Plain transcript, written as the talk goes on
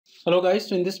Hello guys,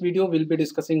 so in this video we'll be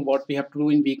discussing what we have to do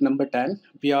in week number 10.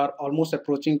 We are almost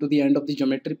approaching to the end of the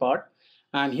geometry part,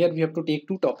 and here we have to take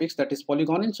two topics, that is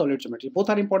polygon and solid geometry.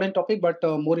 Both are important topic, but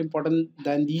more important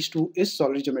than these two is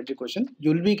solid geometry question.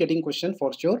 You'll be getting question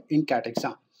for sure in CAT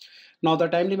exam. Now the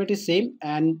time limit is same,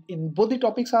 and in both the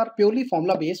topics are purely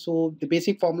formula based, so the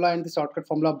basic formula and the shortcut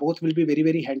formula both will be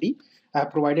very handy. I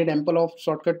have provided ample of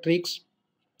shortcut tricks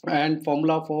and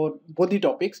formula for both the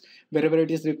topics wherever it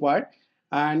is required,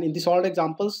 and in the solved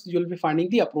examples you will be finding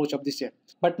the approach of the same.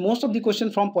 But most of the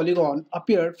questions from polygon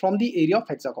appear from the area of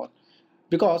hexagon,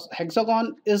 because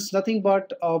hexagon is nothing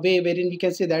but a way wherein we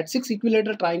can say that six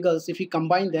equilateral triangles, if we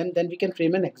combine them, then we can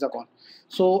frame an hexagon.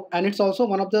 So, and it's also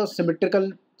one of the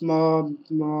symmetrical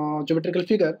geometrical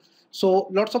figure. So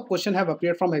lots of questions have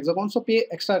appeared from hexagon, so pay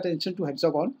extra attention to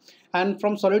hexagon. And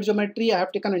from solid geometry I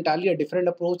have taken entirely a different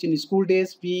approach. In school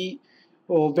days we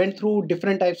went through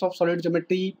different types of solid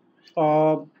geometry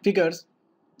figures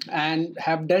and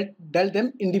have dealt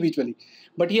them individually,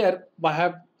 but here I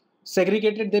have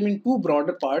segregated them in two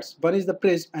broader parts. One is the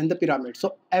prism and the pyramid.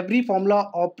 So every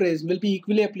formula of prism will be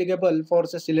equally applicable for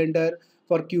say cylinder,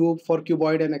 for cube, for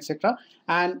cuboid, and etc.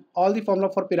 And all the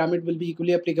formula for pyramid will be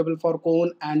equally applicable for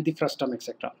cone and the frustum,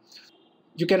 etc.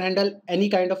 You can handle any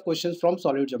kind of questions from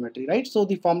solid geometry, right? So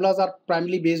the formulas are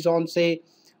primarily based on say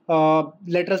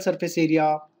lateral surface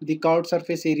area, the curved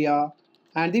surface area,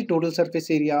 and the total surface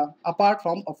area, apart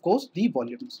from of course the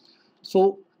volumes.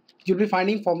 So you'll be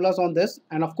finding formulas on this,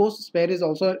 and of course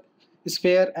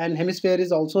sphere and hemisphere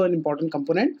is also an important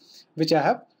component which I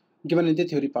have given in the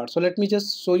theory part. So let me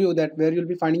just show you that where you'll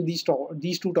be finding these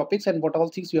two topics and what all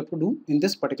things you have to do in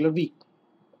this particular week.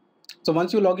 So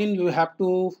once you log in, you have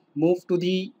to move to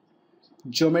the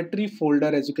geometry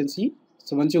folder, as you can see.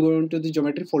 So once you go into the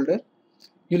geometry folder,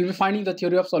 you'll be finding the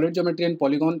theory of solid geometry and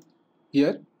polygon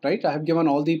here, right? I have given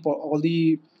all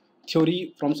the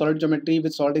theory from solid geometry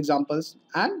with solved examples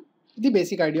and the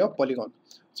basic idea of polygon.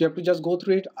 So you have to just go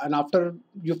through it, and after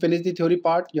you finish the theory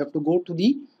part, you have to go to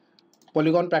the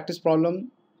polygon practice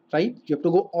problem, right? You have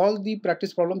to go all the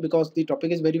practice problem because the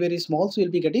topic is very small, so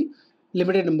you'll be getting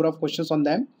limited number of questions on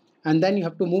them. And then you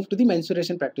have to move to the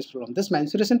mensuration practice problem. This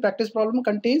mensuration practice problem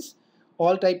contains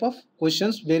all type of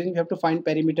questions wherein you have to find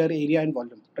perimeter, area, and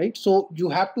volume, right? So you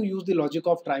have to use the logic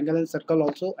of triangle and circle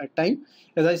also at time.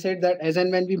 As I said that as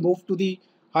and when we move to the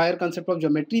higher concept of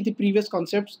geometry, the previous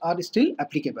concepts are still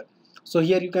applicable. So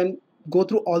here you can go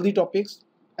through all the topics,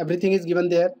 everything is given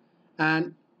there,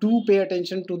 and to pay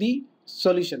attention to the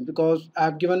solution, because I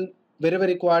have given wherever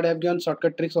required, I have given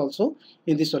shortcut tricks also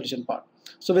in the solution part.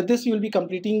 So with this you will be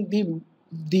completing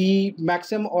the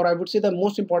maximum, or I would say the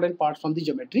most important part from the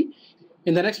geometry.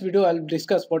 In the next video I'll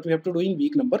discuss what we have to do in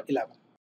week number 11.